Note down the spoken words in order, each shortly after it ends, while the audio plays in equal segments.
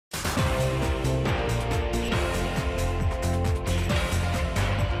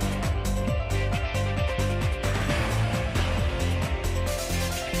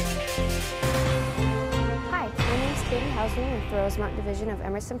the Rosemount Division of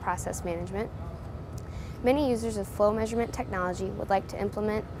Emerson Process Management. Many users of flow measurement technology would like to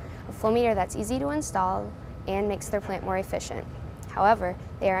implement a flow meter that's easy to install and makes their plant more efficient. However,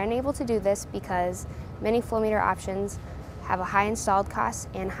 they are unable to do this because many flow meter options have a high installed cost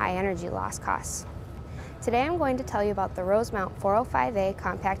and high energy loss costs. Today I'm going to tell you about the Rosemount 405A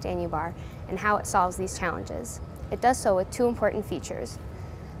Compact Annubar and how it solves these challenges. It does so with two important features: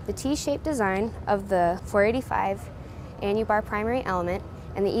 the T-shaped design of the 485 Annubar primary element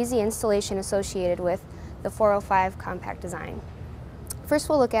and the easy installation associated with the 405 compact design. First,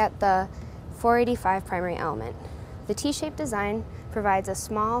 we'll look at the 485 primary element. The T-shaped design provides a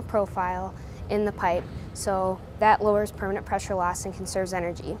small profile in the pipe, so that lowers permanent pressure loss and conserves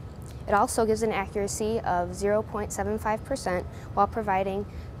energy. It also gives an accuracy of 0.75% while providing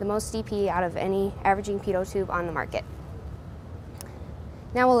the most DP out of any averaging pitot tube on the market.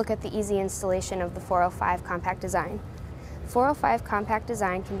 Now we'll look at the easy installation of the 405 compact design. 405 compact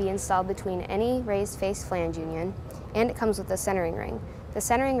design can be installed between any raised face flange union, and it comes with a centering ring. The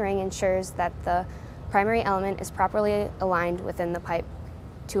centering ring ensures that the primary element is properly aligned within the pipe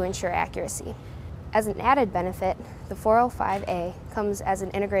to ensure accuracy. As an added benefit, the 405A comes as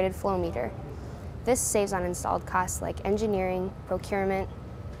an integrated flow meter. This saves on installed costs like engineering, procurement,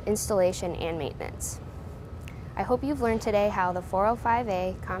 installation, and maintenance. I hope you've learned today how the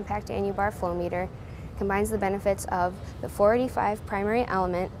 405A Compact Annubar Flowmeter combines the benefits of the 485 primary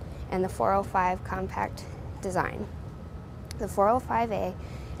element and the 405 compact design. The 405A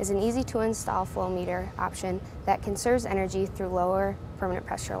is an easy-to-install flow meter option that conserves energy through lower permanent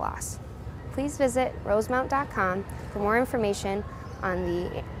pressure loss. Please visit rosemount.com for more information on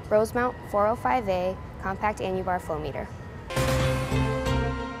the Rosemount 405A Compact Annubar Flowmeter.